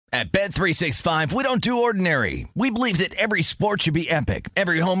At Bet365, we don't do ordinary. We believe that every sport should be epic.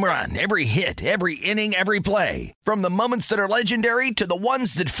 Every home run, every hit, every inning, every play. From the moments that are legendary to the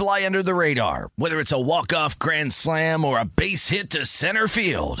ones that fly under the radar. Whether it's a walk-off grand slam or a base hit to center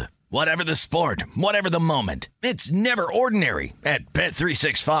field. Whatever the sport, whatever the moment. It's never ordinary at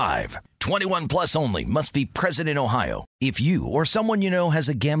Bet365. 21 plus only. Must be present in Ohio. If you or someone you know has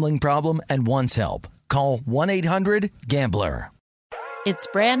a gambling problem and wants help, call 1-800-GAMBLER. It's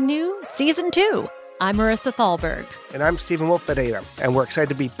brand new, Season 2. I'm Marissa Thalberg. And I'm Stephen Wolf Pereira. And we're excited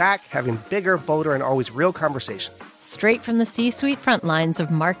to be back having bigger, bolder, and always real conversations. Straight from the C-suite front lines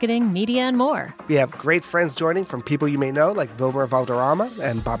of marketing, media, and more. We have great friends joining from people you may know, like Wilmer Valderrama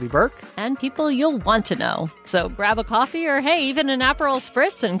and Bobby Burke. And people you'll want to know. So grab a coffee or, hey, even an Aperol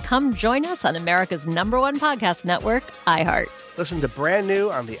Spritz and come join us on America's #1 podcast network, iHeart. Listen to Brand New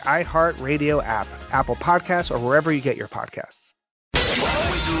on the iHeart Radio app, Apple Podcasts, or wherever you get your podcasts.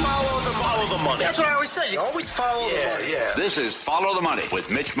 Always follow the money. That's what I always say. You always follow the money. Yeah. This is Follow the Money with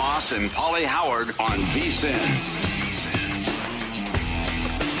Mitch Moss and Paulie Howard on VSiN.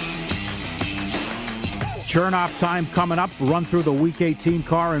 Chernoff time coming up. Run through the Week 18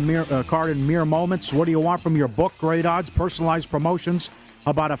 card in mere moments. What do you want from your book? Great odds, personalized promotions.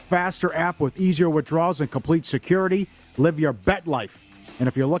 How about a faster app with easier withdrawals and complete security? Live your bet life. And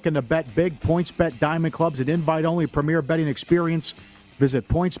if you're looking to bet big, PointsBet Diamond Club's an invite-only premier betting experience. Visit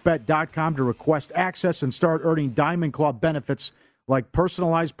PointsBet.com to request access and start earning Diamond Club benefits like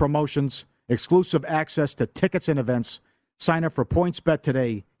personalized promotions, exclusive access to tickets and events. Sign up for PointsBet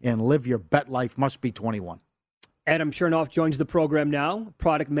today and live your bet life. Must be 21. Adam Chernoff joins the program now,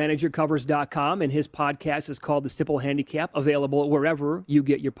 productmanagercovers.com, and his podcast is called The Simple Handicap, available wherever you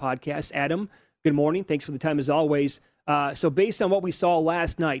get your podcasts. Adam, good morning. Thanks for the time as always. So based on what we saw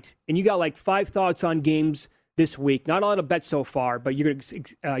last night, and you got like 5 thoughts on games this week. Not a lot of bets so far, but you're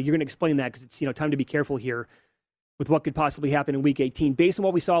gonna explain that because it's time to be careful here with what could possibly happen in Week 18. Based on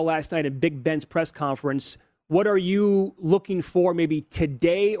what we saw last night at Big Ben's press conference, what are you looking for maybe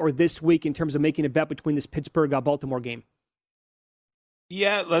today or this week in terms of making a bet between this Pittsburgh-Baltimore game?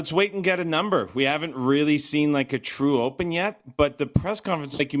 Yeah, let's wait and get a number. We haven't really seen like a true open yet, but the press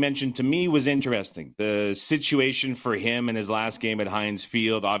conference, like you mentioned, to me was interesting. The situation for him in his last game at Heinz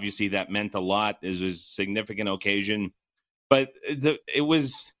Field, obviously that meant a lot. It was a significant occasion, but it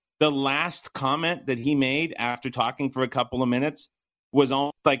was the last comment that he made after talking for a couple of minutes was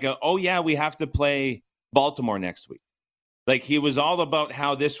almost like, oh yeah, we have to play Baltimore next week. Like he was all about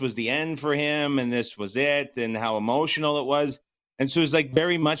how this was the end for him and this was it and how emotional it was. And so it was like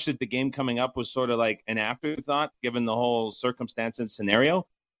very much that the game coming up was sort of like an afterthought, given the whole circumstance and scenario.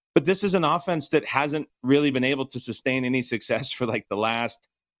 But this is an offense that hasn't really been able to sustain any success for like the last,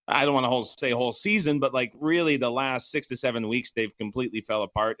 I don't want to say whole season, but like really the last 6 to 7 weeks, they've completely fell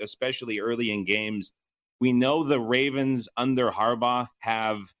apart, especially early in games. We know the Ravens under Harbaugh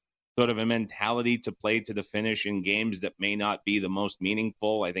have sort of a mentality to play to the finish in games that may not be the most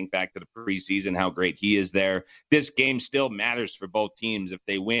meaningful. I think back to the preseason, how great he is there. This game still matters for both teams. If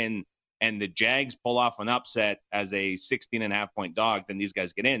they win and the Jags pull off an upset as a 16.5-point dog, then these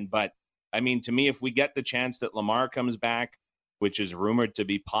guys get in. But, I mean, to me, if we get the chance that Lamar comes back, which is rumored to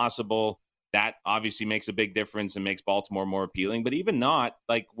be possible, that obviously makes a big difference and makes Baltimore more appealing. But even not,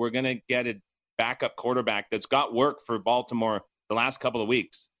 like, we're going to get a backup quarterback that's got work for Baltimore the last couple of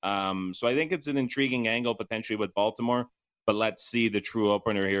weeks. So I think it's an intriguing angle potentially with Baltimore, but let's see the true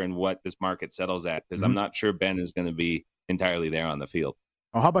opener here and what this market settles at, because I'm not sure Ben is going to be entirely there on the field.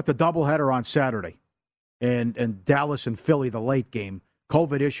 Well, how about the doubleheader on Saturday and Dallas and Philly, the late game?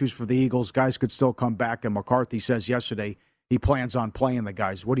 COVID issues for the Eagles. Guys could still come back, and McCarthy says yesterday he plans on playing the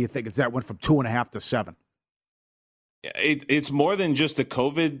guys. What do you think? It's that went from 2.5 to 7. Yeah, it's more than just a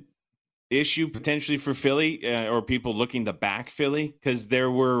COVID issue potentially for Philly or people looking to back Philly, because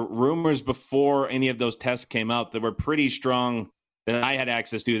there were rumors before any of those tests came out that were pretty strong that I had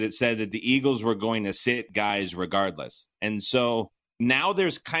access to that said that the Eagles were going to sit guys regardless. And so now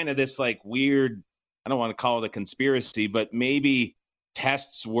there's kind of this like weird, I don't want to call it a conspiracy, but maybe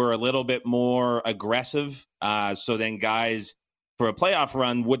tests were a little bit more aggressive. So then guys for a playoff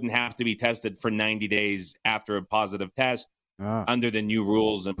run wouldn't have to be tested for 90 days after a positive test. Under the new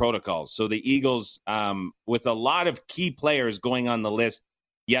rules and protocols. So the Eagles, with a lot of key players going on the list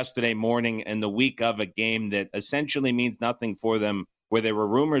yesterday morning and the week of a game that essentially means nothing for them, where there were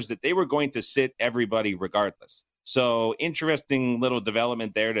rumors that they were going to sit everybody regardless. So interesting little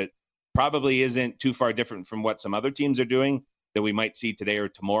development there that probably isn't too far different from what some other teams are doing that we might see today or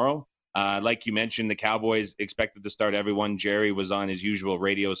tomorrow. Like you mentioned, the Cowboys expected to start everyone. Jerry was on his usual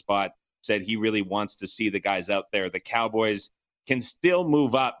radio spot, said he really wants to see the guys out there. The Cowboys can still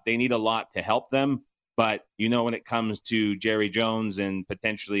move up. They need a lot to help them. But, when it comes to Jerry Jones and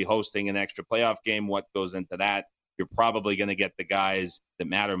potentially hosting an extra playoff game, what goes into that? You're probably going to get the guys that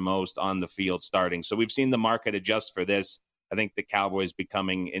matter most on the field starting. So we've seen the market adjust for this. I think the Cowboys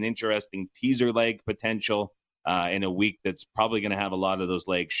becoming an interesting teaser leg potential in a week that's probably going to have a lot of those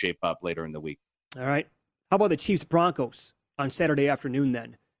legs shape up later in the week. All right. How about the Chiefs-Broncos on Saturday afternoon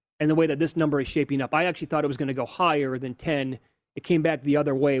then? And the way that this number is shaping up. I actually thought it was going to go higher than 10. It came back the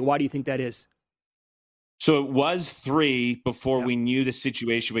other way. Why do you think that is? So it was 3 before we knew the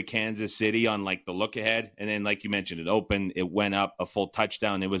situation with Kansas City on the look ahead. And then, like you mentioned, it opened, it went up a full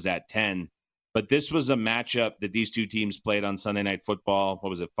touchdown. It was at 10. But this was a matchup that these two teams played on Sunday Night Football.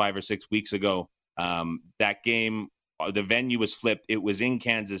 What was it, 5 or 6 weeks ago? That game, the venue was flipped. It was in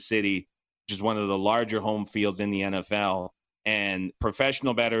Kansas City, which is one of the larger home fields in the NFL. And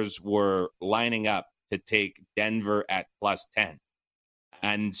professional bettors were lining up to take Denver at +10.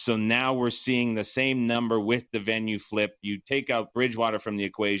 And so now we're seeing the same number with the venue flip. You take out Bridgewater from the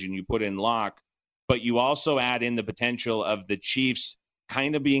equation, you put in Locke, but you also add in the potential of the Chiefs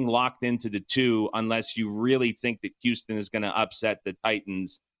kind of being locked into the 2 unless you really think that Houston is going to upset the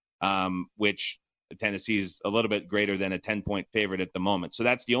Titans, which Tennessee is a little bit greater than a 10-point favorite at the moment. So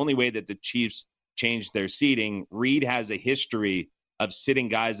that's the only way that the Chiefs changed their seating. Reed has a history of sitting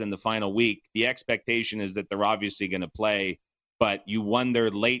guys in the final week. The expectation is that they're obviously going to play, but you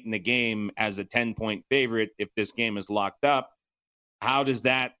wonder late in the game as a 10-point favorite, if this game is locked up, how does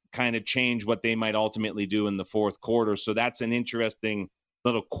that kind of change what they might ultimately do in the fourth quarter? So that's an interesting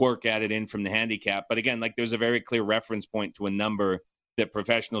little quirk added in from the handicap. But again, there's a very clear reference point to a number that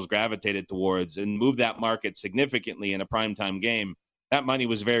professionals gravitated towards and moved that market significantly in a primetime game. That money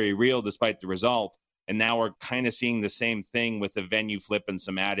was very real despite the result. And now we're kind of seeing the same thing with the venue flip and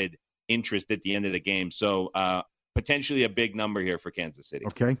some added interest at the end of the game. So, potentially a big number here for Kansas City.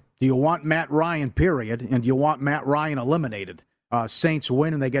 Okay. Do you want Matt Ryan, period? And do you want Matt Ryan eliminated? Saints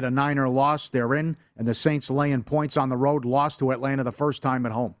win and they get a Niner loss. They're in. And the Saints laying points on the road, lost to Atlanta the first time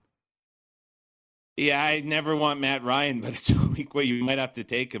at home. Yeah, I never want Matt Ryan, but it's a week where you might have to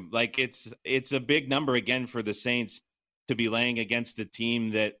take him. It's a big number again for the Saints to be laying against a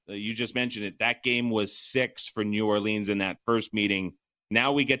team that you just mentioned it. That game was 6 for New Orleans in that first meeting.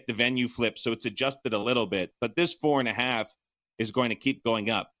 Now we get the venue flip, so it's adjusted a little bit. But this 4.5 is going to keep going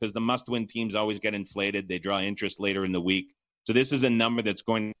up because the must-win teams always get inflated. They draw interest later in the week. So this is a number that's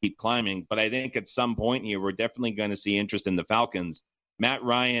going to keep climbing. But I think at some point here, we're definitely going to see interest in the Falcons. Matt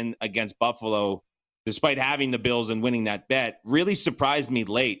Ryan against Buffalo, despite having the Bills and winning that bet, really surprised me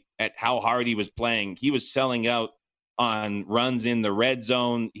late at how hard he was playing. He was selling out on runs in the red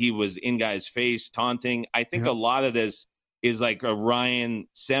zone. He was in guys' face, taunting. I think a lot of this is like a Ryan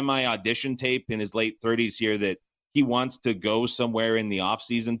semi-audition tape in his late 30s here that he wants to go somewhere in the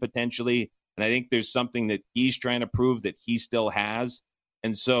offseason potentially. And I think there's something that he's trying to prove that he still has.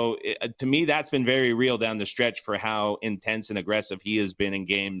 And so to me, that's been very real down the stretch for how intense and aggressive he has been in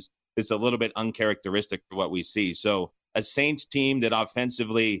games. It's a little bit uncharacteristic for what we see. So a Saints team that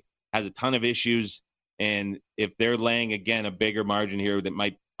offensively has a ton of issues. And if they're laying, again, a bigger margin here that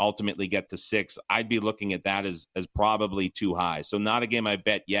might ultimately get to 6, I'd be looking at that as probably too high. So not a game I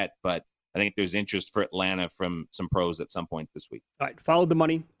bet yet, but I think there's interest for Atlanta from some pros at some point this week. All right, follow the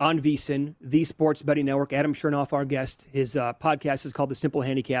money on VSiN, the Sports Betting Network. Adam Chernoff, our guest. His podcast is called The Simple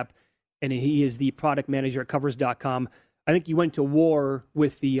Handicap, and he is the product manager at Covers.com. I think you went to war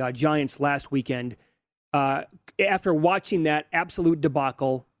with the Giants last weekend. After watching that absolute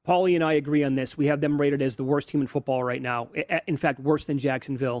debacle, Paulie and I agree on this. We have them rated as the worst team in football right now. In fact, worse than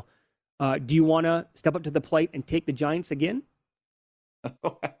Jacksonville. Do you want to step up to the plate and take the Giants again?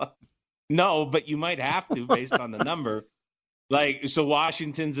 No, but you might have to based on the number. So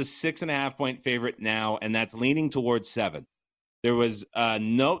Washington's a 6.5-point favorite now, and that's leaning towards 7. There was a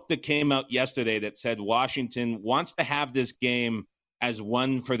note that came out yesterday that said Washington wants to have this game as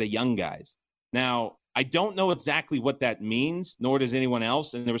one for the young guys. Now, I don't know exactly what that means, nor does anyone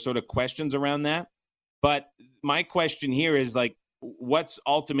else, and there were sort of questions around that. But my question here is, what's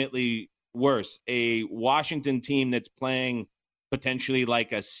ultimately worse? A Washington team that's playing potentially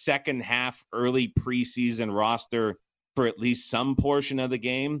like a second half early preseason roster for at least some portion of the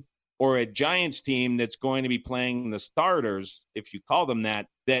game, or a Giants team that's going to be playing the starters, if you call them that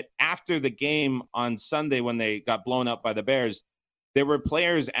after the game on Sunday when they got blown up by the Bears, there were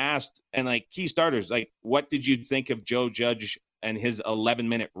players asked, and key starters, what did you think of Joe Judge and his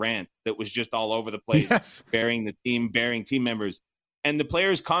 11-minute rant that was just all over the place, yes, bearing team members? And the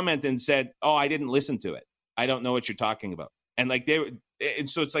players commented and said, "Oh, I didn't listen to it. I don't know what you're talking about." And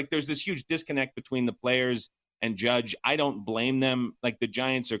so it's there's this huge disconnect between the players and Judge. I don't blame them. Like, the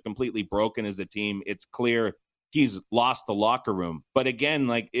Giants are completely broken as a team. It's clear he's lost the locker room. But again,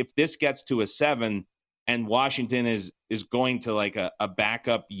 like, if this gets to a 7 and Washington is going to like a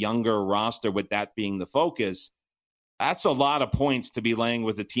backup younger roster with that being the focus, that's a lot of points to be laying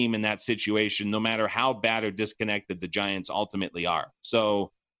with a team in that situation, no matter how bad or disconnected the Giants ultimately are.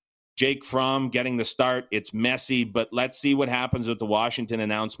 So Jake Fromm getting the start. It's messy, but let's see what happens with the Washington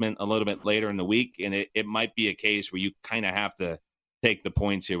announcement a little bit later in the week. And it might be a case where you kind of have to take the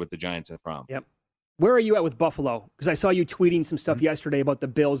points here with the Giants and Fromm. Yep. Where are you at with Buffalo? Because I saw you tweeting some stuff yesterday about the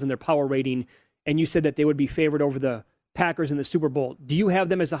Bills and their power rating, and you said that they would be favored over the Packers in the Super Bowl. Do you have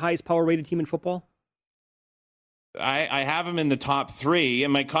them as the highest power rated team in football? I have them in the top 3.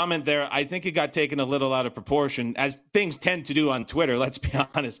 And my comment there, I think it got taken a little out of proportion, as things tend to do on Twitter, let's be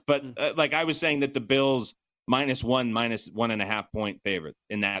honest. But like I was saying that the Bills -1, -1.5 point favorite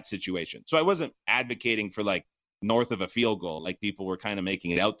in that situation. So I wasn't advocating for like north of a field goal, like people were kind of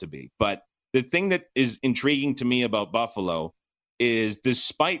making it out to be. But the thing that is intriguing to me about Buffalo is,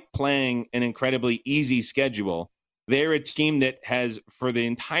 despite playing an incredibly easy schedule, they're a team that has, for the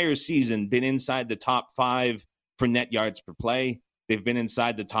entire season, been inside the top 5 for net yards per play. They've been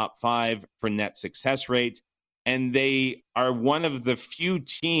inside the top 5 for net success rate. And they are one of the few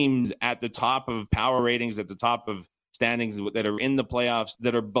teams at the top of power ratings, at the top of standings that are in the playoffs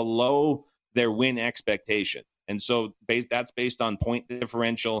that are below their win expectation. And so that's based on point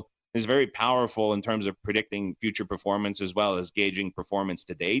differential. Is very powerful in terms of predicting future performance as well as gauging performance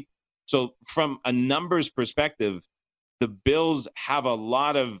to date. So from a numbers perspective, the Bills have a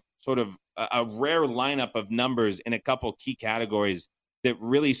lot of sort of a rare lineup of numbers in a couple key categories that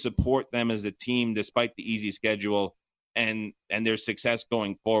really support them as a team despite the easy schedule and their success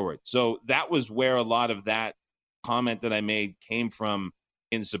going forward. So that was where a lot of that comment that I made came from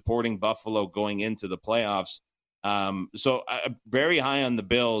in supporting Buffalo going into the playoffs. So very high on the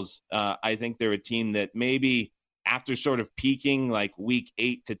Bills. I think they're a team that maybe after sort of peaking like week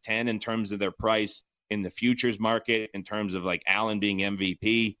 8 to 10 in terms of their price in the futures market, in terms of like Allen being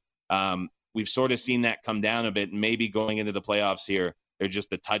MVP, we've sort of seen that come down a bit. And maybe going into the playoffs here, they're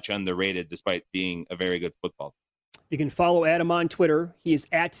just a touch underrated despite being a very good football team. You can follow Adam on Twitter. He is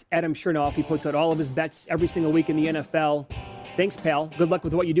at Adam Chernoff. He puts out all of his bets every single week in the NFL. Thanks, pal. Good luck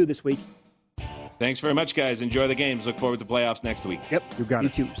with what you do this week. Thanks very much, guys. Enjoy the games. Look forward to playoffs next week. Yep. You got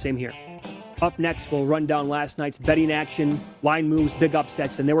it. You too. Same here. Up next, we'll run down last night's betting action, line moves, big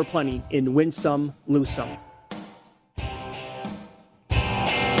upsets, and there were plenty in Win Some, Lose Some.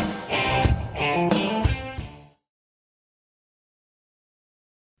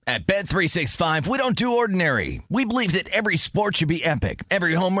 At Bet365, we don't do ordinary. We believe that every sport should be epic.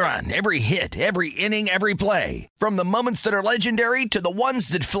 Every home run, every hit, every inning, every play. From the moments that are legendary to the ones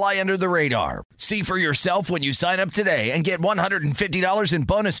that fly under the radar. See for yourself when you sign up today and get $150 in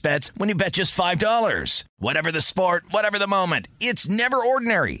bonus bets when you bet just $5. Whatever the sport, whatever the moment, it's never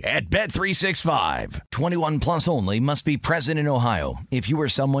ordinary at Bet365. 21 plus only. Must be present in Ohio. If you or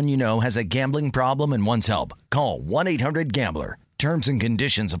someone you know has a gambling problem and wants help, call 1-800-GAMBLER. Terms and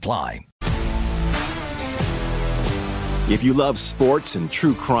conditions apply. If you love sports and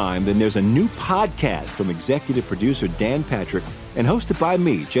true crime, then there's a new podcast from executive producer Dan Patrick and hosted by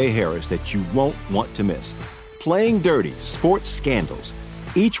me, Jay Harris, that you won't want to miss. Playing Dirty: Sports Scandals.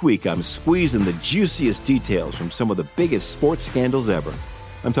 Each week, I'm squeezing the juiciest details from some of the biggest sports scandals ever.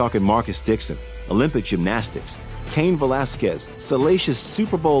 I'm talking Marcus Dixon, Olympic gymnastics, Cain Velasquez, salacious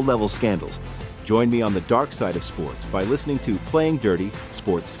Super Bowl-level scandals. Join me on the dark side of sports by listening to Playing Dirty: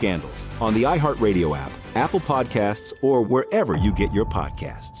 Sports Scandals on the iHeartRadio app, Apple Podcasts, or wherever you get your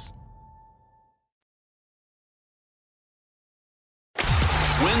podcasts.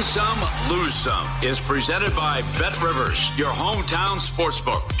 Win Some, Lose Some is presented by BetRivers, your hometown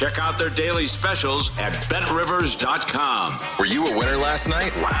sportsbook. Check out their daily specials at BetRivers.com. Were you a winner last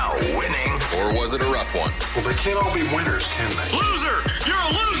night? Wow, winning. Or was it a rough one? Well, they can't all be winners, can they? Loser! You're a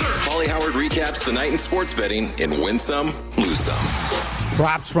loser! Paulie Howard recaps the night in sports betting in Win Some, Lose Some.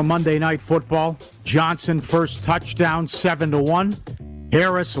 Props from Monday Night Football. Johnson first touchdown, 7-1.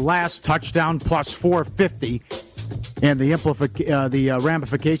 Harris last touchdown, plus 450. And the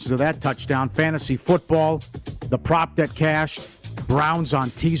ramifications of that touchdown, fantasy football, the prop that cashed, Browns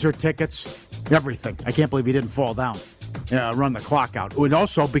on teaser tickets, everything. I can't believe he didn't fall down, run the clock out. And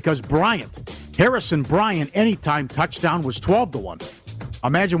also because Harrison Bryant, anytime touchdown was 12-1.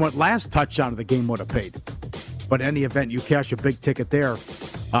 Imagine what last touchdown of the game would have paid. But in any event, you cash a big ticket there.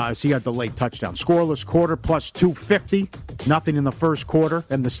 So you got the late touchdown. Scoreless quarter, plus 250. Nothing in the first quarter.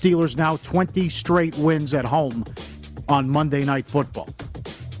 And the Steelers now 20 straight wins at home on Monday Night Football.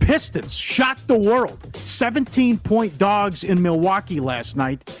 Pistons shocked the world. 17-point dogs in Milwaukee last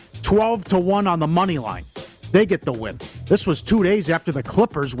night. 12-1 on the money line. They get the win. This was 2 days after the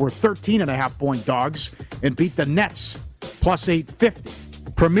Clippers were 13.5-point dogs and beat the Nets plus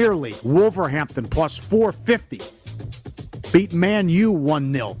 850. Premier League, Wolverhampton plus 450. Beat Man U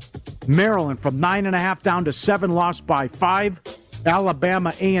 1-0. Maryland from 9.5 down to 7, lost by 5.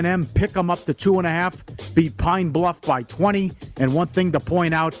 Alabama A&M pick them up to 2.5. Beat Pine Bluff by 20. And one thing to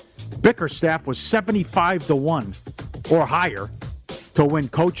point out, Bickerstaff was 75-1 or higher to win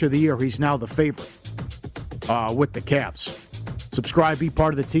Coach of the Year. He's now the favorite with the Cavs. Subscribe, be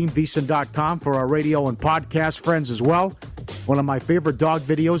part of the team, VSiN.com, for our radio and podcast friends as well. One of my favorite dog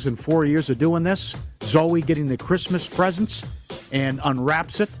videos in 4 years of doing this, Zoe getting the Christmas presents and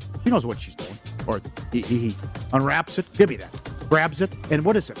unwraps it. She knows what she's doing. Or he unwraps it. Give me that. Grabs it. And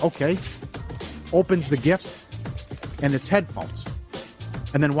what is it? Okay. Opens the gift. And it's headphones.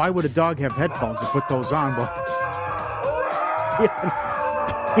 And then why would a dog have headphones and put those on? Well,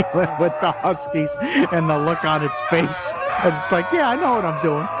 with the Huskies and the look on its face. It's like, yeah, I know what I'm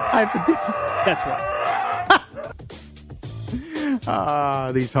doing. I have to do. That's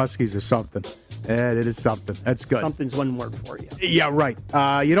right. These Huskies are something. And it is something. That's good. Something's one word for you. Yeah, right.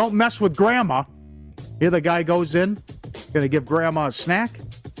 You don't mess with Grandma. Here the guy goes in, going to give Grandma a snack,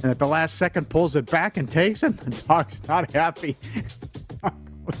 and at the last second pulls it back and takes it. The dog's not happy.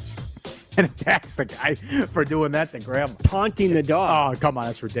 And attacks the guy for doing that to Grandma. Taunting the dog. Oh, come on.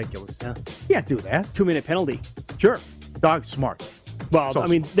 That's ridiculous. Yeah. You can't do that. 2-minute penalty. Sure. Dog's smart. Well, So I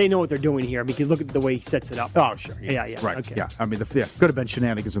mean, they know what they're doing here because look at the way he sets it up. Oh, sure. Yeah. Right. Okay. Yeah. I mean, could have been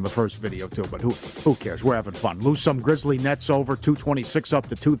shenanigans in the first video, too, but who cares? We're having fun. Lose some Grizzly Nets over, 226 up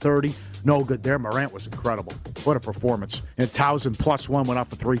to 230. No good there. Morant was incredible. What a performance. And Towson +1 went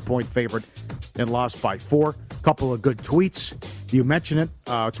off a 3-point favorite and lost by 4. Couple of good tweets. You mentioned it.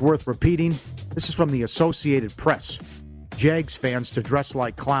 It's worth repeating. This is from the Associated Press. Jags fans to dress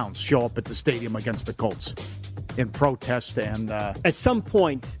like clowns show up at the stadium against the Colts in protest and at some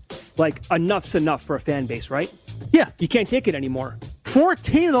point, like, enough's enough for a fan base, right? Yeah. You can't take it anymore.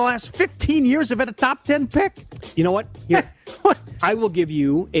 14 of the last 15 years have had a top 10 pick. You know what? Here, I will give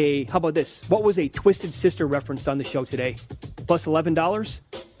you how about this? What was a Twisted Sister reference on the show today? Plus $11?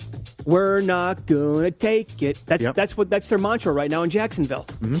 We're not going to take it. That's their mantra right now in Jacksonville.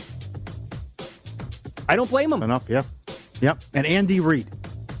 Mm-hmm. I don't blame them. Enough, yeah. Yep. And Andy Reid.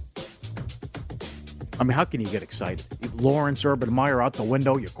 I mean, how can you get excited? Lawrence Urban Meyer out the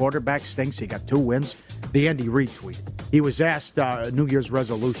window. Your quarterback stinks. You got 2 wins. The Andy Reid tweet. He was asked New Year's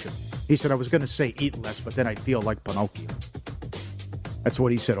resolution. He said, I was going to say eat less, but then I'd feel like Pinocchio. That's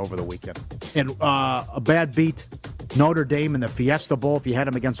what he said over the weekend. And a bad beat, Notre Dame in the Fiesta Bowl. If you had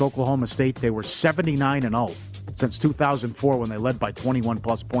them against Oklahoma State, they were 79-0 since 2004 when they led by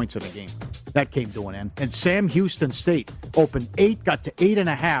 21-plus points in a game. That came to an end. And Sam Houston State opened 8, got to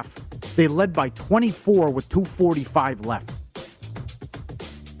 8.5. They led by 24 with 2:45 left.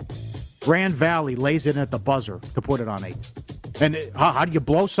 Grand Valley lays it in at the buzzer to put it on 8. And how do you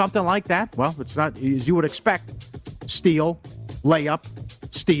blow something like that? Well, it's not as you would expect. Steal, layup,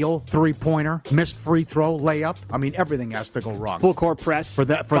 steal, 3-pointer, missed free throw, layup. I mean, everything has to go wrong. Full court press. For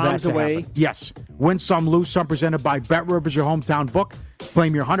that to away. happen. Yes. Win some, lose some, presented by Bet Rivers, your hometown book.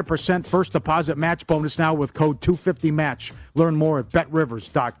 Claim your 100% first deposit match bonus now with code 250MATCH. Learn more at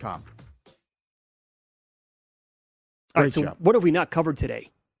betrivers.com. All right, so what have we not covered today?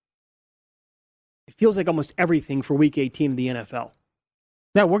 It feels like almost everything for Week 18 of the NFL.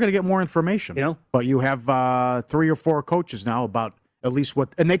 Yeah, we're going to get more information. You know? But you have 3 or 4 coaches now about at least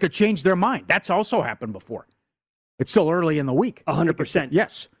what, and they could change their mind. That's also happened before. It's still early in the week. 100%.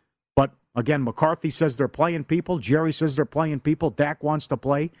 Yes. But again, McCarthy says they're playing people. Jerry says they're playing people. Dak wants to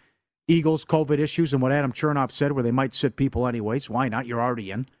play. Eagles, COVID issues, and what Adam Chernoff said, where they might sit people anyways. Why not? You're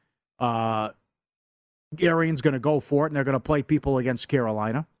already in. Arian's going to go for it, and they're going to play people against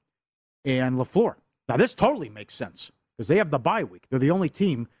Carolina and LaFleur. Now, this totally makes sense because they have the bye week. They're the only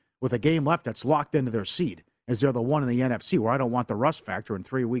team with a game left that's locked into their seed, as they're the one in the NFC where I don't want the rust factor and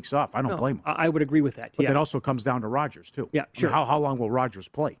 3 weeks off. I don't blame them. I would agree with that. But that also comes down to Rodgers, too. Yeah, sure. I mean, how long will Rodgers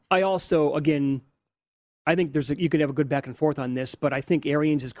play? I also, again, I think you could have a good back and forth on this, but I think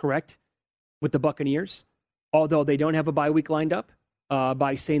Arians is correct with the Buccaneers, although they don't have a bye week lined up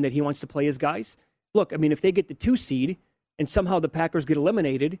by saying that he wants to play his guys. Look, I mean, if they get the 2 seed and somehow the Packers get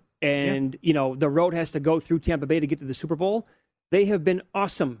eliminated and, the road has to go through Tampa Bay to get to the Super Bowl, they have been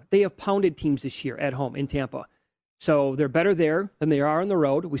awesome. They have pounded teams this year at home in Tampa. So they're better there than they are on the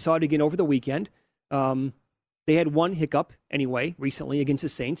road. We saw it again over the weekend. They had one hiccup anyway recently against the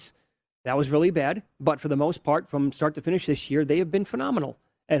Saints. That was really bad. But for the most part, from start to finish this year, they have been phenomenal.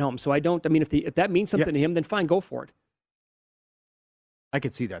 at home. So if that means something to him, then fine, go for it. I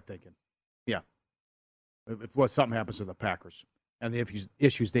could see that thinking. Yeah. If something happens to the Packers and the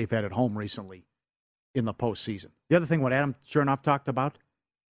issues they've had at home recently in the postseason. The other thing, what Adam Chernoff talked about,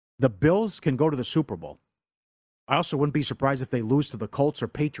 the Bills can go to the Super Bowl. I also wouldn't be surprised if they lose to the Colts or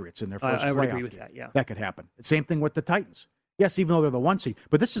Patriots in their first playoff. I would agree with that, yeah. That could happen. Same thing with the Titans. Yes, even though they're the 1 seed.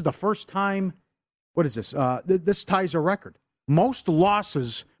 But this is the first time, what is this? This ties a record. Most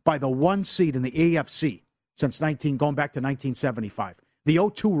losses by the 1 seed in the AFC since going back to 1975. The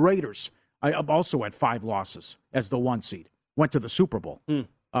 02 Raiders also had 5 losses as the 1 seed. Went to the Super Bowl.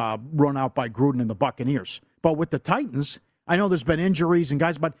 Run out by Gruden and the Buccaneers. But with the Titans, I know there's been injuries and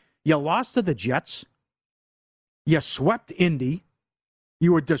guys, but you lost to the Jets. You swept Indy.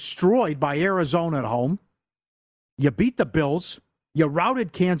 You were destroyed by Arizona at home. You beat the Bills. You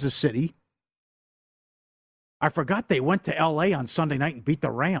routed Kansas City. I forgot they went to L.A. on Sunday night and beat the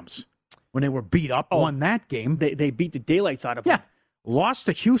Rams when they were beat up, won that game. They beat the daylights out of them. Yeah. Lost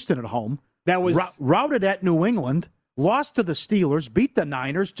to Houston at home. That was routed at New England. Lost to the Steelers. Beat the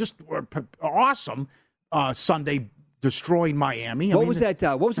Niners. Just were awesome Sunday, destroying Miami. What was that?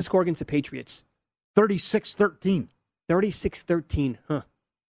 What was the score against the Patriots? 36-13. 36-13, huh.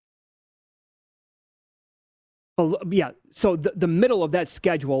 Well, yeah, so the middle of that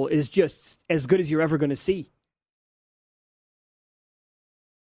schedule is just as good as you're ever going to see.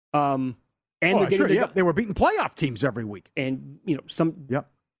 And they were beating playoff teams every week. And, some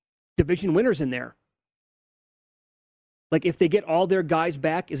division winners in there. Like, if they get all their guys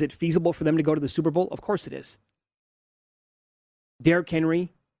back, is it feasible for them to go to the Super Bowl? Of course it is. Derrick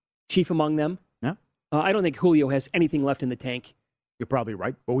Henry, chief among them. Yeah. I don't think Julio has anything left in the tank. You're probably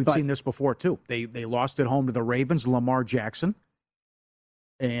right. But we've seen this before, too. They lost at home to the Ravens, Lamar Jackson.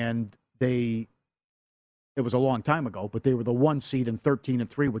 And it was a long time ago, but they were the 1 seed in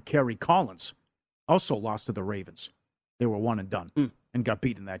 13-3 with Kerry Collins. Also lost to the Ravens. They were one and done and got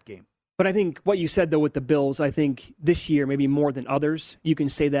beat in that game. But I think what you said, though, with the Bills, I think this year, maybe more than others, you can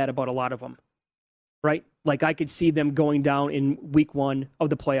say that about a lot of them, right? Like, I could see them going down in week 1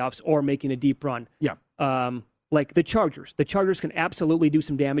 of the playoffs or making a deep run. Yeah. Like the Chargers. The Chargers can absolutely do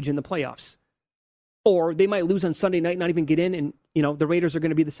some damage in the playoffs. Or they might lose on Sunday night, not even get in, and, the Raiders are going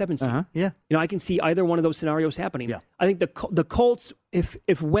to be the 7th seed. Yeah. I can see either one of those scenarios happening. Yeah. I think the Colts,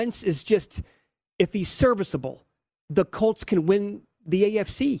 if Wentz is if he's serviceable, the Colts can win the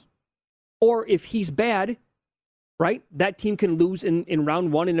AFC. Or if he's bad, right, that team can lose in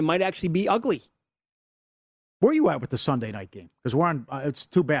round 1, and it might actually be ugly. Where are you at with the Sunday night game? Because we're on. It's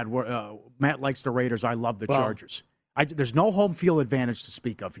too bad. Matt likes the Raiders. I love the Chargers. There's no home field advantage to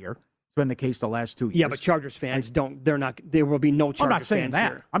speak of here. It's been the case the last 2 years. Yeah, but Chargers fans don't. They're not. There will be no Chargers fans. I'm not saying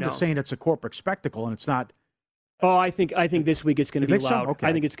that. Here. I'm just saying it's a corporate spectacle, and it's not. Oh, I think this week it's going to be loud. So? Okay.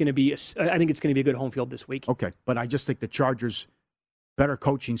 I think it's going to be. I think it's going to be a good home field this week. Okay, but I just think the Chargers, better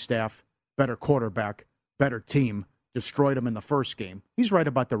coaching staff, better quarterback, better team, destroyed him in the first game. He's right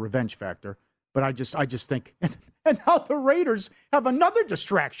about the revenge factor, but I just think, and now the Raiders have another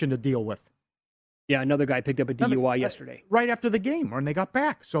distraction to deal with. Yeah, another guy picked up a DUI yesterday. Right after the game, when they got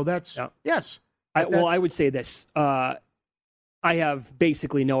back. So that's, yes. I would say this. I have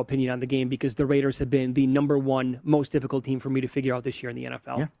basically no opinion on the game because the Raiders have been the number 1 most difficult team for me to figure out this year in the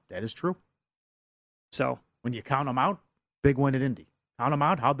NFL. Yeah, that is true. So when you count them out, big win at Indy. Count them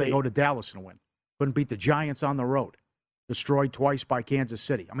out, how'd they go to Dallas and win? Couldn't beat the Giants on the road. Destroyed twice by Kansas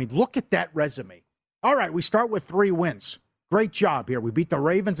City. I mean, look at that resume. All right, we start with 3 wins. Great job here. We beat the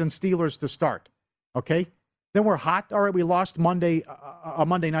Ravens and Steelers to start. Okay? Then we're hot. All right, we lost a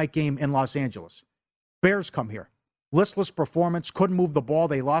Monday night game in Los Angeles. Bears come here. Listless performance. Couldn't move the ball.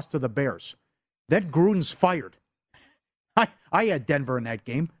 They lost to the Bears. Then Gruden's fired. I had Denver in that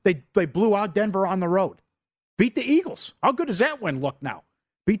game. They blew out Denver on the road. Beat the Eagles. How good does that win look now?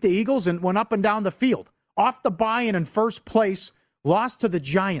 Beat the Eagles and went up and down the field. Off the bye and in first place, lost to the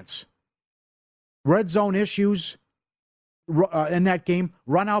Giants. Red zone issues in that game.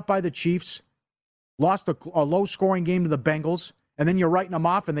 Run out by the Chiefs. Lost a low-scoring game to the Bengals. And then you're writing them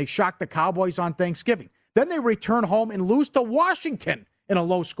off, and they shock the Cowboys on Thanksgiving. Then they return home and lose to Washington in a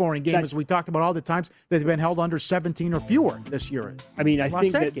low-scoring game, as we talked about all the times. They've been held under 17 or fewer this year. I mean, I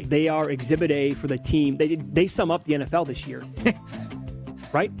think that they are Exhibit A for the team. They sum up the NFL this year.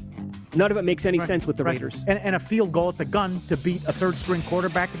 Right? None of it makes any sense with the Raiders. And a field goal at the gun to beat a third-string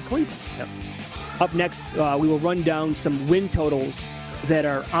quarterback in Cleveland. Yep. Up next, we will run down some win totals that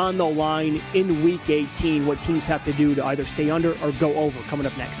are on the line in Week 18, what teams have to do to either stay under or go over, coming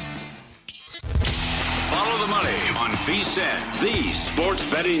up next. Follow the money on VSiN, the Sports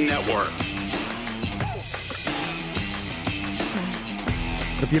Betting Network.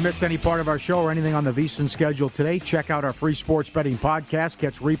 If you missed any part of our show or anything on the VSiN schedule today, check out our free sports betting podcast.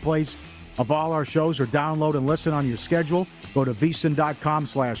 Catch replays of all our shows or download and listen on your schedule. Go to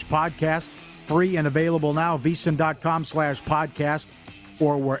VSiN.com/podcast. Free and available now, VSiN.com/podcast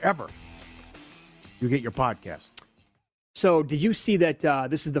or wherever you get your podcast. So did you see that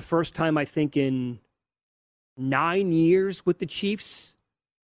this is the first time, I think, in 9 years with the Chiefs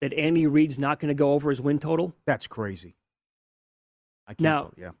that Andy Reid's not going to go over his win total? That's crazy.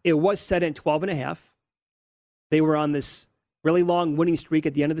 Now, it was set at 12.5. They were on this really long winning streak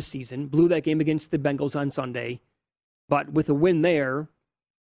at the end of the season, blew that game against the Bengals on Sunday. But with a win there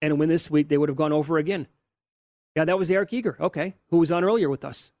and a win this week, they would have gone over again. Yeah, that was Eric Eager, okay, who was on earlier with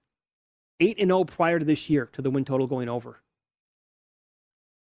us. 8-0 prior to this year, to the win total going over.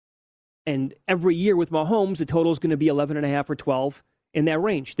 And every year with Mahomes, the total is going to be 11.5 or 12 in that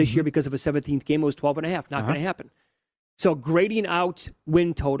range. This year, because of a 17th game, it was 12.5. Not going to happen. So grading out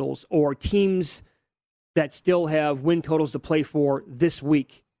win totals or teams that still have win totals to play for this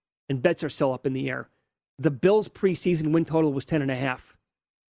week, and bets are still up in the air. The Bills' preseason win total was 10.5.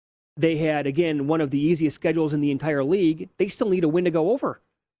 They had, again, one of the easiest schedules in the entire league. They still need a win to go over.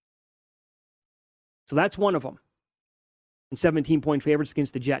 So that's one of them. And 17-point favorites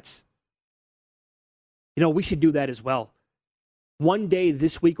against the Jets. You know, we should do that as well. One day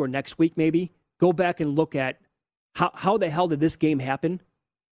this week or next week, maybe, go back and look at how the hell did this game happen?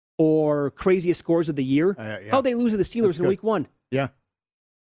 Or craziest scores of the year? How'd they lose to the Steelers in week 1? Yeah.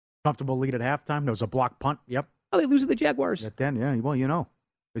 Comfortable lead at halftime. There was a block punt. Yep. How'd they lose to the Jaguars? Then, yeah. Well, you know,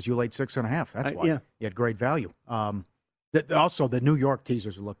 because you laid 6.5. That's why. Yeah. You had great value. Also, the New York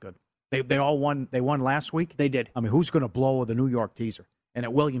teasers look good. They all won. They won last week. They did. I mean, who's going to blow the New York teaser? And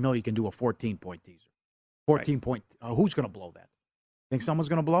at William Hill, you can do a 14-point teaser. 14-point. Who's going to blow that? Think someone's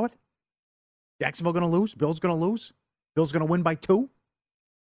going to blow it? Jacksonville going to lose? Bill's going to lose? Bill's going to win by 2?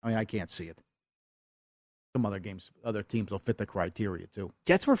 I mean, I can't see it. Some other teams will fit the criteria, too.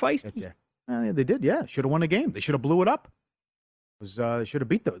 Jets were feisty. Yeah, they did, yeah. Should have won the game. They should have blew it up. They should have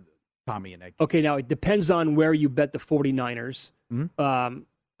beat the Tommy and Egg. Okay, now it depends on where you bet the 49ers. Mm-hmm.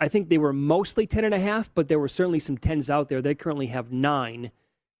 I think they were mostly 10.5, but there were certainly some 10s out there. They currently have 9,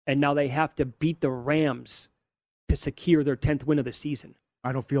 and now they have to beat the Rams to secure their 10th win of the season.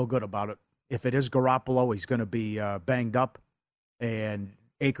 I don't feel good about it. If it is Garoppolo, he's going to be banged up, and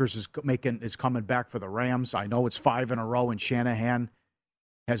Akers is coming back for the Rams. I know it's 5 in a row, and Shanahan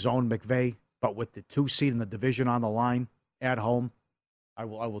has owned McVay, but with the 2 seed in the division on the line at home, I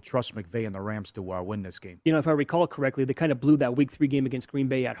will trust McVay and the Rams to win this game. You know, if I recall correctly, they kind of blew that Week 3 game against Green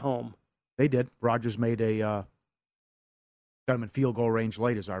Bay at home. They did. Rodgers made got him in field goal range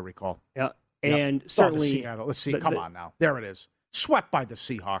late, as I recall. Yeah, and certainly Seattle. Let's see. Come on now. There it is. Swept by the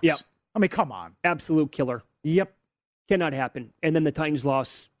Seahawks. Yep. I mean, come on. Absolute killer. Yep. Cannot happen. And then the Titans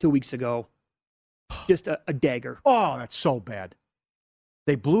lost 2 weeks ago. Just a dagger. Oh, that's so bad.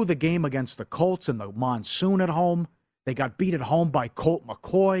 They blew the game against the Colts in the monsoon at home. They got beat at home by Colt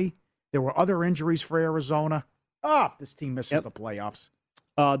McCoy. There were other injuries for Arizona. This team misses the playoffs.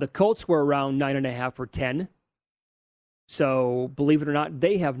 The Colts were around 9.5 or 10. So, believe it or not,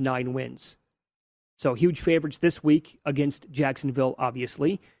 they have 9 wins. So, huge favorites this week against Jacksonville,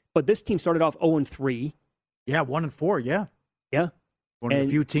 obviously. But this team started off 0-3. Yeah, 1-4, yeah. Yeah. One of the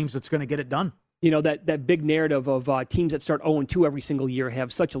few teams that's going to get it done. You know, that big narrative of teams that start 0-2 every single year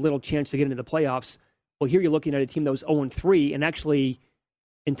have such a little chance to get into the playoffs. Well, here you're looking at a team that was 0-3 and actually,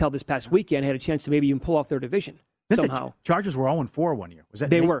 until this past weekend, had a chance to maybe even pull off their division somehow. The Chargers were 0-4 one year. Was that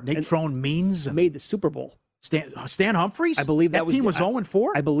they were. Nate Trone Means? Made the Super Bowl. Stan Humphries? I believe that team was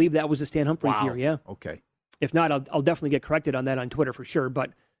 0-4? I believe that was the Stan Humphries year, yeah. Okay. If not, I'll definitely get corrected on that on Twitter for sure.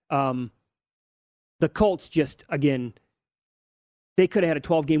 But the Colts just, again, they could have had a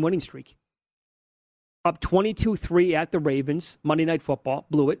 12-game winning streak. Up 22-3 at the Ravens, Monday Night Football,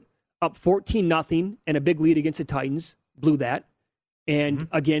 blew it. Up 14-0 and a big lead against the Titans, blew that. And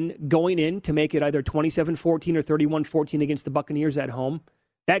again, going in to make it either 27-14 or 31-14 against the Buccaneers at home.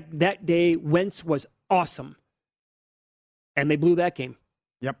 That day, Wentz was awesome. And they blew that game.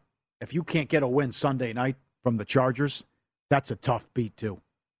 Yep. If you can't get a win Sunday night from the Chargers, that's a tough beat too.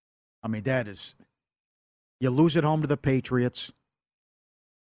 I mean, that is... You lose at home to the Patriots.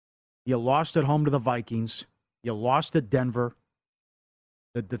 You lost at home to the Vikings. You lost at Denver.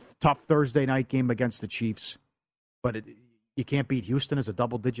 The tough Thursday night game against the Chiefs. But you can't beat Houston as a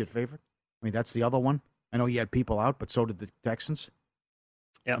double-digit favorite. I mean, that's the other one. I know you had people out, but so did the Texans.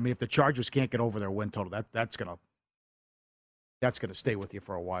 Yeah. I mean, if the Chargers can't get over their win total, that's gonna stay with you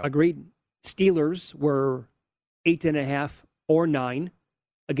for a while. Agreed. Steelers were 8.5 or 9,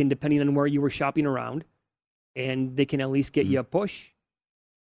 again, depending on where you were shopping around. And they can at least get you a push.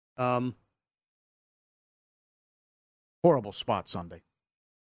 Horrible spot Sunday.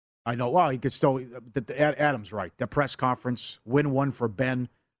 I know. Well, he could still. Adam's right. The press conference, win one for Ben.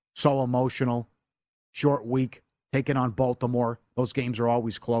 So emotional. Short week. Taking on Baltimore. Those games are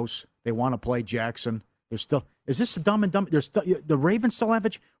always close. They want to play Jackson. There's still. Is this a dumb and dumb? There's still the Ravens still have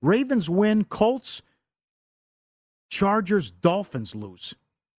it. Ravens win. Colts. Chargers. Dolphins lose.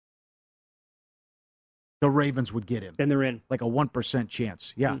 The Ravens would get in. Then they're in. Like a 1%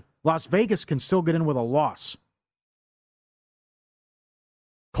 chance. Yeah. Las Vegas can still get in with a loss.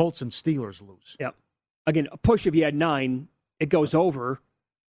 Colts and Steelers lose. Yep. Again, a push if you had 9, it goes over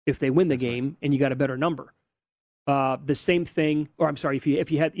if they win the game and you got a better number. The same thing, or I'm sorry, if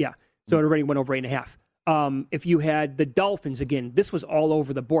you had, so it already went over 8.5. If you had the Dolphins, again, this was all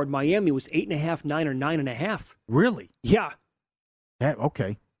over the board. Miami was 8.5, 9, or 9.5. Really? Yeah.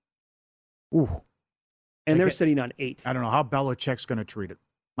 Okay. Ooh. And they're sitting on 8. I don't know how Belichick's going to treat it.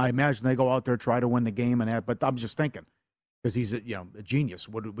 I imagine they go out there, try to win the game, but I'm just thinking, because he's a genius.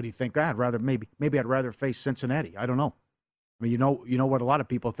 Would he think? I'd rather maybe I'd rather face Cincinnati. I don't know. I mean, you know what a lot of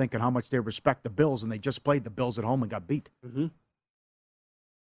people think and how much they respect the Bills, and they just played the Bills at home and got beat.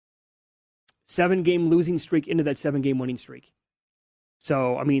 7-game losing streak into that 7-game winning streak.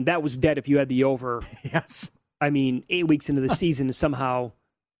 So, I mean, that was dead if you had the over. Yes. I mean, 8 weeks into the season, somehow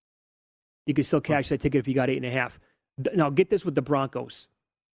you could still cash that ticket if you got 8.5. Now, get this with the Broncos.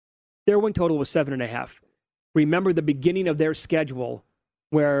 Their win total was 7.5. Remember the beginning of their schedule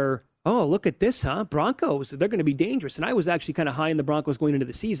where, oh, look at this, huh? Broncos, they're going to be dangerous. And I was actually kind of high in the Broncos going into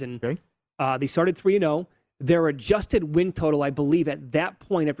the season. Okay. They started 3-0. Their adjusted win total, I believe, at that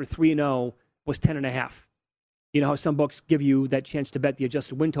point after 3-0 was 10.5. You know how some books give you that chance to bet the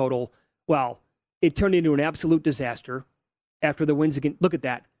adjusted win total? Well, it turned into an absolute disaster after the wins against. Look at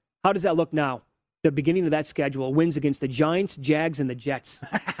that. How does that look now? The beginning of that schedule, wins against the Giants, Jags, and the Jets.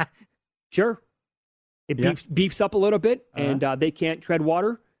 Sure. It beefs up a little bit, and they can't tread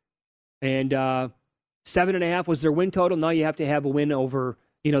water. And 7.5 was their win total. Now you have to have a win over,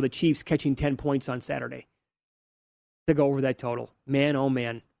 the Chiefs catching 10 points on Saturday to go over that total. Man, oh,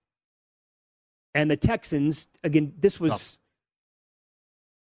 man. And the Texans, again, this was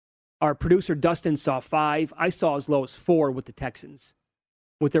our producer, Dustin, saw 5. I saw as low as 4 with the Texans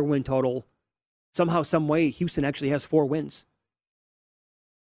with their win total. Somehow, some way, Houston actually has 4 wins.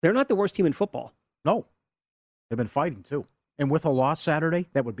 They're not the worst team in football. No. They've been fighting, too. And with a loss Saturday,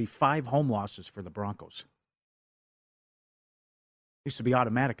 that would be 5 home losses for the Broncos. Used to be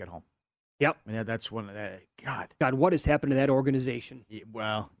automatic at home. Yep. I mean, that's one. God, what has happened to that organization?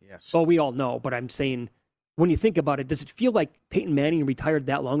 Well, yes. Well, we all know, but I'm saying, when you think about it, does it feel like Peyton Manning retired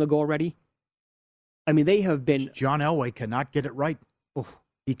that long ago already? I mean, they have been. John Elway cannot get it right. Oof.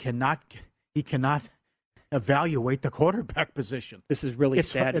 He cannot evaluate the quarterback position. This is really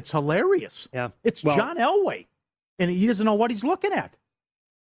sad. It's hilarious. Yeah. It's John Elway, and he doesn't know what he's looking at.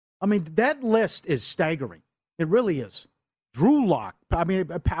 I mean, that list is staggering. It really is. Drew Lock. I mean,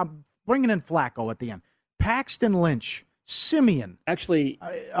 bringing in Flacco at the end. Paxton Lynch. Simeon. Actually,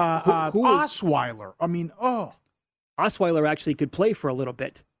 Osweiler. I mean, Osweiler actually could play for a little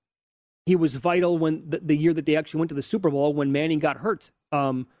bit. He was vital when the year that they actually went to the Super Bowl when Manning got hurt.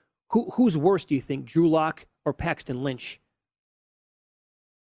 Who's worse, do you think, Drew Lock or Paxton Lynch?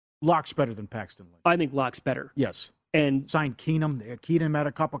 Lock's better than Paxton Lynch. I think Lock's better. Yes. And signed Keenum. Keenum had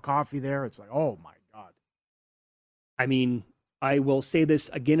a cup of coffee there. It's like, oh, my God. I mean, I will say this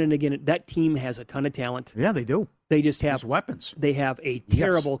again and again. That team has a ton of talent. Yeah, they do. They just have weapons. They have a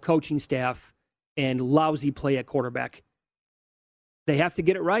terrible coaching staff and lousy play at quarterback. They have to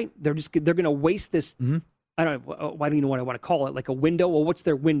get it right. They're going to waste this. Mm-hmm. I don't know. I don't even know what I want to call it. Like a window. Well, what's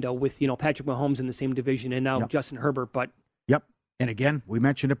their window with Patrick Mahomes in the same division and now Justin Herbert? But and again, we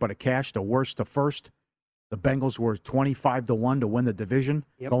mentioned it, but a cash the worst to first. The Bengals were 25-1 to win the division.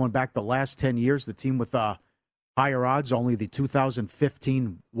 Yep. Going back the last 10 years, the team with higher odds, only the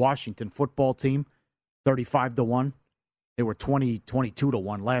 2015 Washington football team, 35-1. They were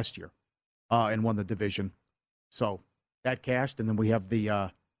 22-1 last year and won the division. So that cashed, and then we have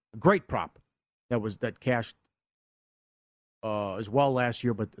the great prop that cashed as well last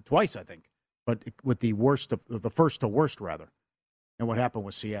year, but twice, I think. But with the first to worst, rather. And what happened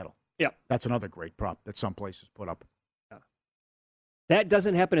with Seattle. Yeah. That's another great prop that some places put up. Yeah. That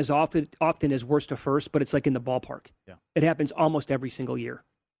doesn't happen as often as worst to first, but it's like in the ballpark. Yeah. It happens almost every single year.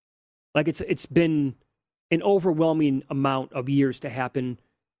 Like it's been an overwhelming amount of years to happen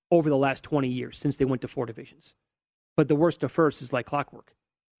over the last 20 years since they went to 4 divisions. But the worst to first is like clockwork.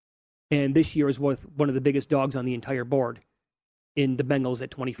 And this year is with one of the biggest dogs on the entire board in the Bengals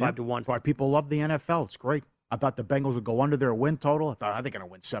at 25-1. That's why people love the NFL. It's great. I thought the Bengals would go under their win total. I thought, they're going to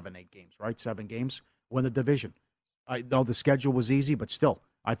win 7-8 games, right? 7 games, win the division. I know the schedule was easy, but still,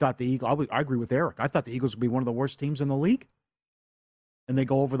 I thought the Eagles, I agree with Eric. I thought the Eagles would be one of the worst teams in the league. And they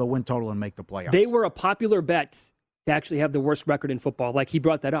go over the win total and make the playoffs. They were a popular bet to actually have the worst record in football. Like, he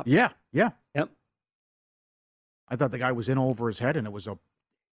brought that up. Yeah. Yep. I thought the guy was in over his head, and it was a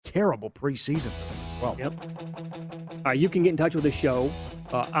terrible preseason for them as well. Yep. All right, you can get in touch with the show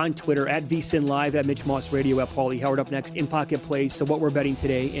on Twitter, at VSINLive, at Mitch Moss Radio, at Paulie Howard. Up next, In Pocket Plays, so what we're betting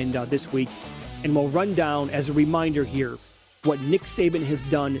today and this week. And we'll run down, as a reminder here, what Nick Saban has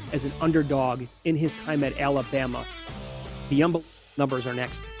done as an underdog in his time at Alabama. The unbelievable numbers are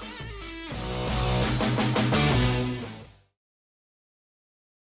next.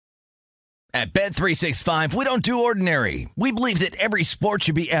 At Bet365, we don't do ordinary. We believe that every sport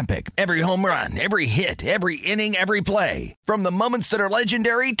should be epic. Every home run, every hit, every inning, every play. From the moments that are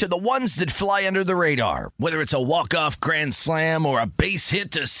legendary to the ones that fly under the radar. Whether it's a walk-off grand slam or a base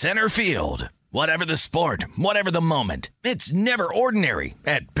hit to center field. Whatever the sport, whatever the moment. It's never ordinary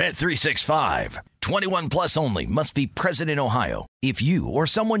at Bet365. 21 plus only. Must be present in Ohio. If you or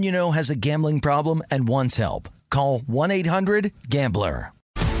someone you know has a gambling problem and wants help, call 1-800-GAMBLER.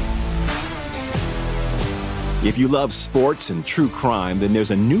 If you love sports and true crime, then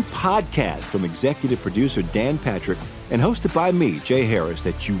there's a new podcast from executive producer Dan Patrick and hosted by me, Jay Harris,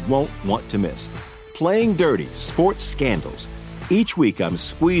 that you won't want to miss. Playing Dirty: Sports Scandals. Each week, I'm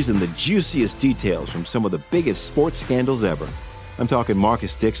squeezing the juiciest details from some of the biggest sports scandals ever. I'm talking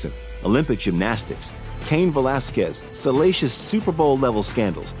Marcus Dixon, Olympic gymnastics, Cain Velasquez, salacious Super Bowl-level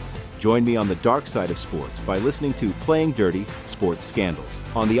scandals. Join me on the dark side of sports by listening to Playing Dirty: Sports Scandals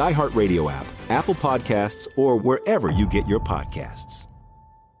on the iHeartRadio app, Apple Podcasts, or wherever you get your podcasts.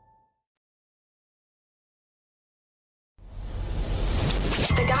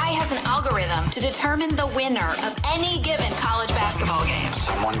 The guy has an algorithm to determine the winner of any given college basketball game.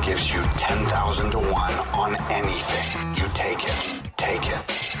 Someone gives you 10,000 to 1 on anything. You take it. Take it.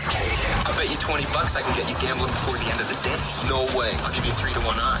 Take it. I bet you $20 I can get you gambling before the end of the day. No way. I'll give you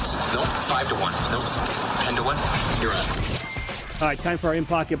 3-1 odds. Nope. 5-1. Nope. 10-1. You're on. All right, time for our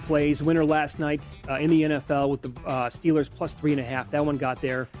in-pocket plays. Winner last night in the NFL with the Steelers plus 3.5. That one got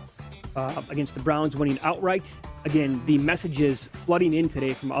there against the Browns, winning outright. Again, the messages flooding in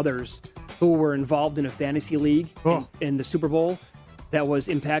today from others who were involved in a fantasy league in the Super Bowl that was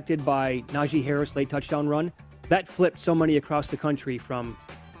impacted by Najee Harris' late touchdown run. That flipped so many across the country from,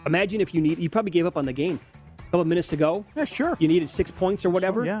 imagine if you probably gave up on the game. A couple of minutes to go. Yeah, sure. You needed 6 points or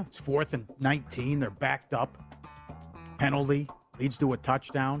whatever. So, yeah, it's 4th and 19. They're backed up. Penalty leads to a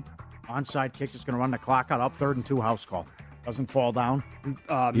touchdown. Onside kick is going to run the clock out. Up 3rd and 2, house call. Doesn't fall down.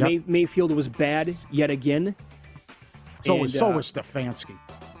 Mayfield was bad yet again. So was Stefanski.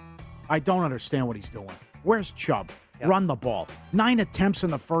 I don't understand what he's doing. Where's Chubb? Yep. Run the ball. 9 attempts in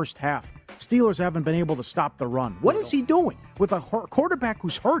the first half. Steelers haven't been able to stop the run. What is he doing with a quarterback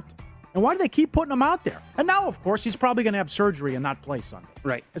who's hurt? And why do they keep putting him out there? And now, of course, he's probably going to have surgery and not play Sunday.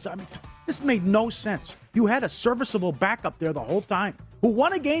 Right. This made no sense. You had a serviceable backup there the whole time who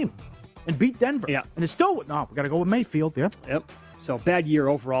won a game and beat Denver. Yeah. And it's still, we got to go with Mayfield. Yeah. Yep. So bad year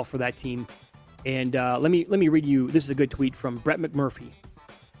overall for that team. And let me read you, this is a good tweet from Brett McMurphy.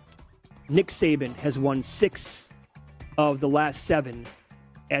 Nick Saban has won 6 of the last 7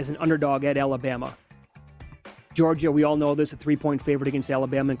 as an underdog at Alabama. Georgia, we all know this, a 3-point favorite against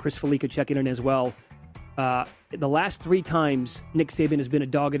Alabama, and Chris Felica checking in as well. The last 3 times Nick Saban has been a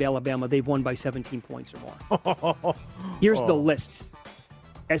dog at Alabama, they've won by 17 points or more. Here's the list.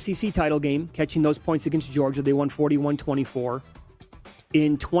 SEC title game, catching those points against Georgia, they won 41-24.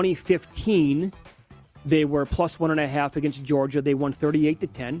 In 2015, they were plus 1.5 against Georgia. They won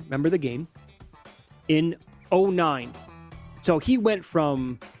 38-10. Remember the game? In 2009. So he went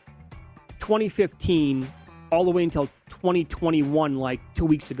from 2015 all the way until 2021, like 2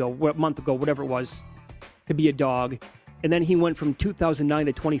 weeks ago, a month ago, whatever it was, to be a dog. And then he went from 2009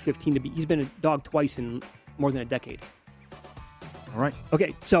 to 2015 to be, he's been a dog twice in more than a decade. All right.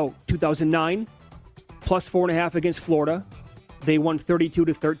 Okay, so 2009, plus 4.5 against Florida. They won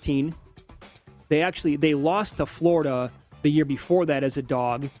 32-13. They lost to Florida the year before that as a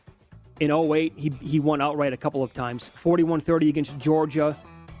dog. In 2008, he won outright a couple of times. 41-30 against Georgia,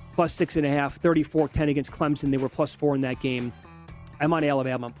 plus 6.5. 34-10 against Clemson. They were plus 4 in that game. I'm on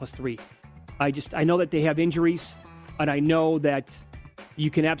Alabama, I'm plus 3. I know that they have injuries, and I know that you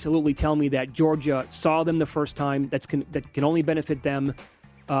can absolutely tell me that Georgia saw them the first time. That can only benefit them.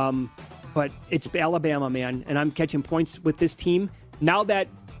 But it's Alabama, man, and I'm catching points with this team. Now that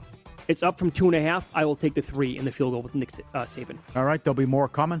it's up from 2.5, I will take the 3 in the field goal with Nick Saban. All right, there'll be more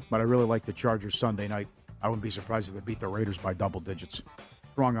coming, but I really like the Chargers Sunday night. I wouldn't be surprised if they beat the Raiders by double digits.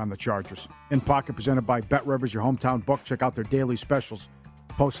 Strong on the Chargers. In Pocket, presented by BetRivers, your hometown book. Check out their daily specials,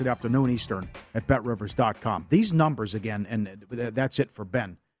 posted afternoon Eastern at BetRivers.com. These numbers, again, and that's it for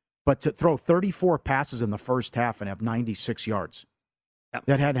Ben, but to throw 34 passes in the first half and have 96 yards. Yep.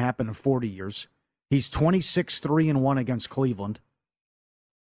 That hadn't happened in 40 years. He's 26-3-1 against Cleveland.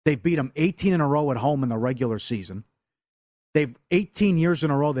 They've beat him 18 in a row at home in the regular season. They've 18 years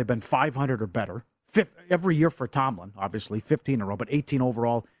in a row they've been 500 or better. Every year for Tomlin, obviously, 15 in a row, but 18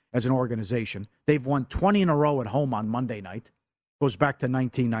 overall as an organization. They've won 20 in a row at home on Monday night. Goes back to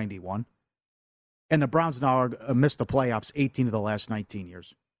 1991. And the Browns now missed the playoffs 18 of the last 19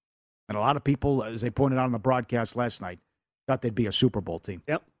 years. And a lot of people, as they pointed out on the broadcast last night, thought they'd be a Super Bowl team.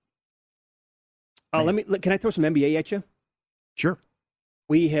 Yep. Can I throw some NBA at you? Sure.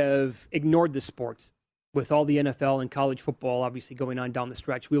 We have ignored this sport with all the NFL and college football obviously going on down the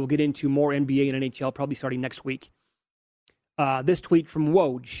stretch. We will get into more NBA and NHL probably starting next week. This tweet from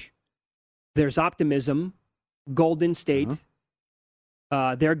Woj. There's optimism. Golden State,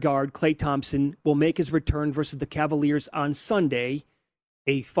 their guard, Klay Thompson, will make his return versus the Cavaliers on Sunday.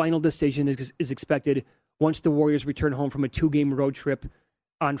 A final decision is expected once the Warriors return home from a 2-game road trip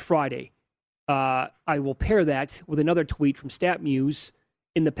on Friday. I will pair that with another tweet from StatMuse.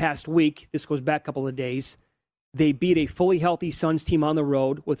 In the past week, this goes back a couple of days, they beat a fully healthy Suns team on the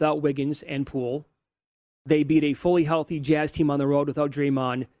road without Wiggins and Poole. They beat a fully healthy Jazz team on the road without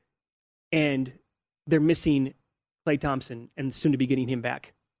Draymond. And they're missing Klay Thompson and soon to be getting him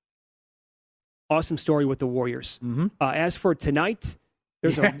back. Awesome story with the Warriors. Mm-hmm. As for tonight,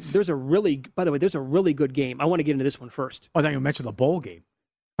 there's a really good game. I want to get into this one first. Oh, then you mentioned the bowl game.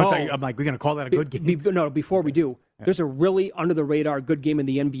 I'm like, we're going to call that a good game? No, before we do, there's a really under-the-radar good game in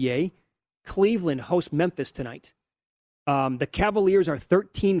the NBA. Cleveland hosts Memphis tonight. The Cavaliers are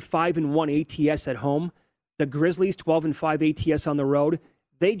 13-5-1 ATS at home. The Grizzlies, 12-5 ATS on the road.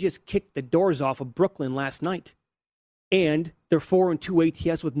 They just kicked the doors off of Brooklyn last night. And they're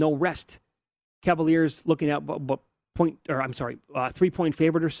 4-2 ATS with no rest. Cavaliers looking at 3-point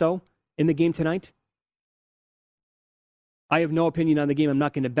favorite or so in the game tonight. I have no opinion on the game. I'm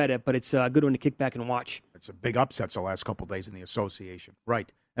not going to bet it, but it's a good one to kick back and watch. It's a big upsets the last couple of days in the association. Right.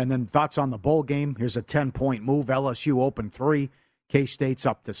 And then thoughts on the bowl game. Here's a 10-point move. LSU open 3. K-State's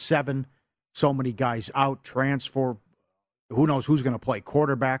up to 7. So many guys out. Transfer. Who knows who's going to play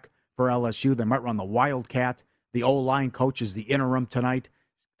quarterback for LSU. They might run the Wildcat. The O-line coach is the interim tonight.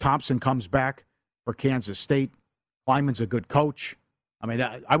 Thompson comes back for Kansas State. Kleiman's a good coach. I mean,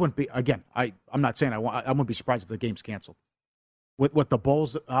 I wouldn't be, again, I'm not saying I wouldn't be surprised if the game's canceled. With the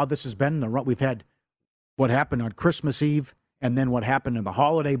bowls, how this has been, we've had what happened on Christmas Eve and then what happened in the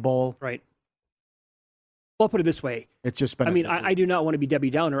Holiday Bowl. Right. Well, I'll put it this way. It's just been. I do not want to be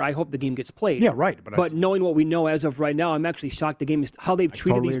Debbie Downer. I hope the game gets played. Yeah, right. But knowing what we know as of right now, I'm actually shocked the game is how they've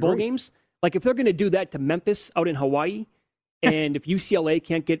treated these bowl games. Like, if they're going to do that to Memphis out in Hawaii, and if UCLA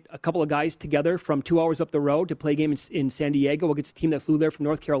can't get a couple of guys together from 2 hours up the road to play a game in San Diego against a team that flew there from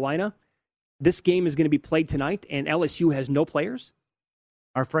North Carolina, this game is going to be played tonight, and LSU has no players.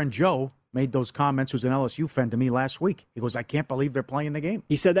 Our friend Joe made those comments, who's an LSU fan, to me last week. He goes, I can't believe they're playing the game.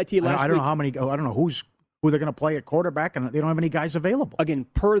 He said that to you last week? I don't know how many. I don't know who they're going to play at quarterback, and they don't have any guys available. Again,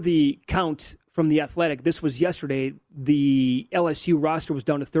 per the count from The Athletic, this was yesterday, the LSU roster was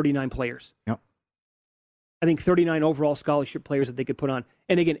down to 39 players. Yep. I think 39 overall scholarship players that they could put on.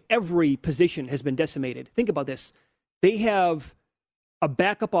 And again, every position has been decimated. Think about this. They have a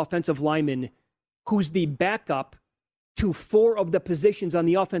backup offensive lineman who's the backup to 4 of the positions on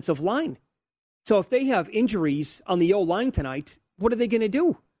the offensive line. So if they have injuries on the O-line tonight, what are they going to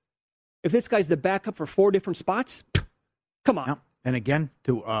do? If this guy's the backup for 4 different spots, come on. Yep. And again,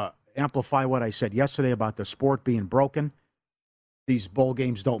 to amplify what I said yesterday about the sport being broken, these bowl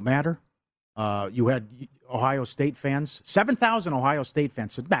games don't matter. You had Ohio State fans, 7,000 Ohio State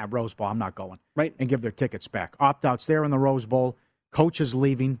fans said, Rose Bowl, I'm not going. Right. And give their tickets back. Opt-outs there in the Rose Bowl. Coach is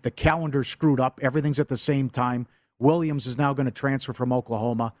leaving. The calendar's screwed up. Everything's at the same time. Williams is now going to transfer from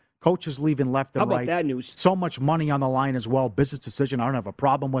Oklahoma. Coach is leaving left and right. How about that news? So much money on the line as well. Business decision. I don't have a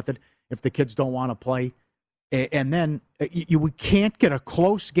problem with it if the kids don't want to play. And then we can't get a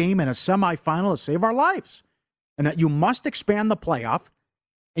close game in a semifinal to save our lives. And that you must expand the playoff,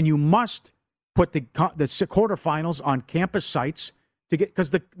 and you must put the quarterfinals on campus sites to get,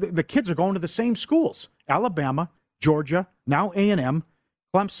 because the kids are going to the same schools: Alabama, Georgia, now A&M,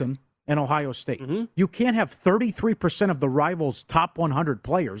 Clemson, and Ohio State. Mm-hmm. You can't have 33% of the rivals' top 100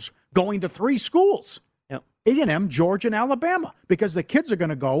 players going to 3 schools: yep. A&M, Georgia, and Alabama, because the kids are going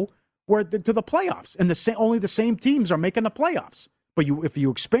to go to the playoffs, and only the same teams are making the playoffs. But if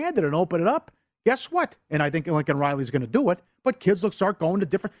you expand it and open it up, guess what? And I think Lincoln Riley's going to do it, but kids will start going to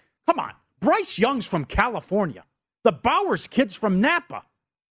different. Come on. Bryce Young's from California. The Bowers kids from Napa.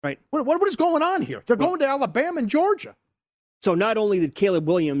 Right. What is going on here? They're going to Alabama and Georgia. So not only did Caleb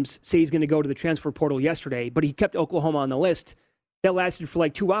Williams say he's going to go to the transfer portal yesterday, but he kept Oklahoma on the list. That lasted for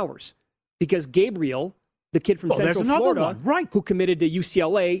like 2 hours because Gabriel, the kid from Central Florida, right, who committed to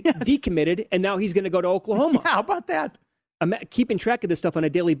UCLA, decommitted, and now he's going to go to Oklahoma. Yeah, how about that? Keeping track of this stuff on a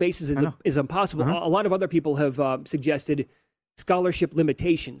daily basis is impossible. A lot of other people have suggested scholarship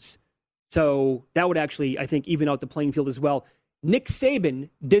limitations. So that would actually, I think, even out the playing field as well. Nick Saban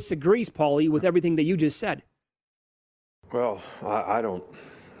disagrees, Paulie, with everything that you just said. Well, I don't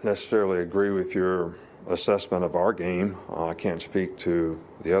necessarily agree with your assessment of our game. I can't speak to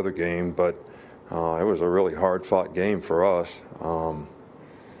the other game, but it was a really hard-fought game for us.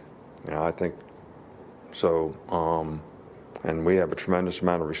 I think so. And we have a tremendous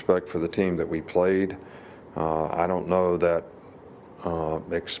amount of respect for the team that we played. I don't know that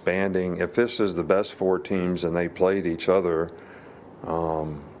expanding, if this is the best 4 teams and they played each other,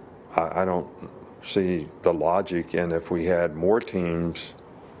 I don't see the logic in if we had more teams,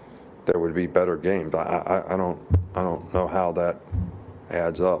 there would be better games. I don't know how that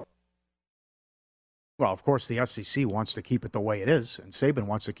adds up. Well, of course, the SEC wants to keep it the way it is, and Saban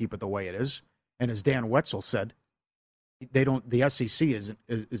wants to keep it the way it is. And as Dan Wetzel said, the SEC is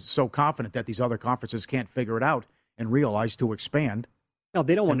so confident that these other conferences can't figure it out and realize to expand. No,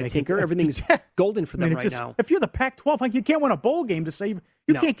 they don't want to tinker. Everything's golden for them now. If you're the Pac-12, you can't win a bowl game to say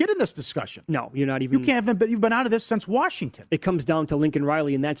you can't get in this discussion. No, you're not even. You can't. You've been out of this since Washington. It comes down to Lincoln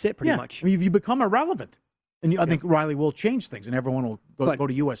Riley, and that's it, pretty much. I mean, you become irrelevant, and I think Riley will change things, and everyone will go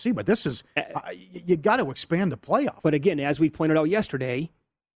to USC. But this is you got to expand the playoff. But again, as we pointed out yesterday,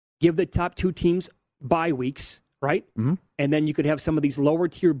 give the top 2 teams bye weeks, right? Mm-hmm. And then you could have some of these lower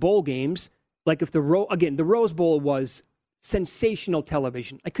tier bowl games, like if the Rose Bowl was sensational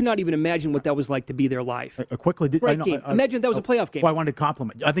television. I could not even imagine what that was like to be there live. Imagine that was a playoff game. Well, I wanted to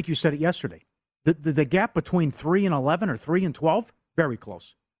compliment. I think you said it yesterday. The gap between 3 and 11 or 3 and 12, very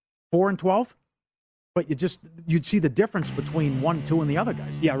close. 4 and 12, but you'd see the difference between 1, 2, and the other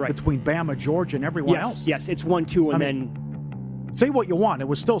guys. Yeah, right. Between Bama, Georgia, and everyone else. Yes, it's 1, 2, and then. Say what you want. It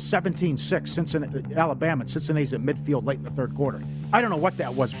was still 17-6. Alabama and Cincinnati's at midfield late in the third quarter. I don't know what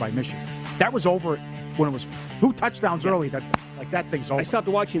that was by Michigan. That was over when it was 2 touchdowns early. That thing's over. I stopped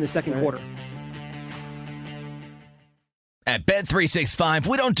watching the second quarter. At Bet365,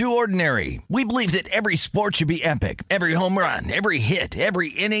 we don't do ordinary. We believe that every sport should be epic. Every home run, every hit, every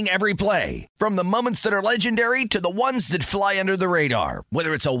inning, every play. From the moments that are legendary to the ones that fly under the radar.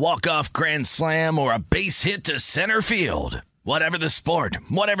 Whether it's a walk-off grand slam or a base hit to center field. Whatever the sport,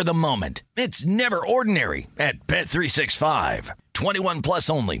 whatever the moment, it's never ordinary at Bet365. 21 plus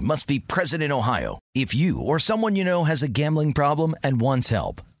only. Must be present in Ohio. If you or someone you know has a gambling problem and wants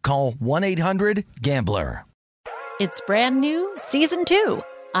help, call 1-800-GAMBLER. It's brand new, Season 2.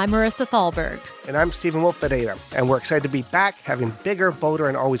 I'm Marissa Thalberg. And I'm Stephen Wolf-Bedeta. And we're excited to be back having bigger, bolder,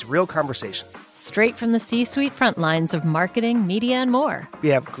 and always real conversations. Straight from the C-suite front lines of marketing, media, and more. We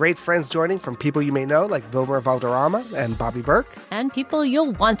have great friends joining from people you may know, like Wilmer Valderrama and Bobby Burke. And people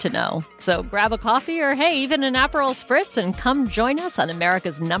you'll want to know. So grab a coffee or, hey, even an Aperol Spritz and come join us on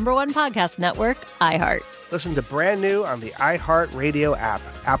America's #1 podcast network, iHeart. Listen to brand new on the iHeart Radio app,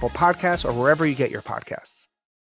 Apple Podcasts, or wherever you get your podcasts.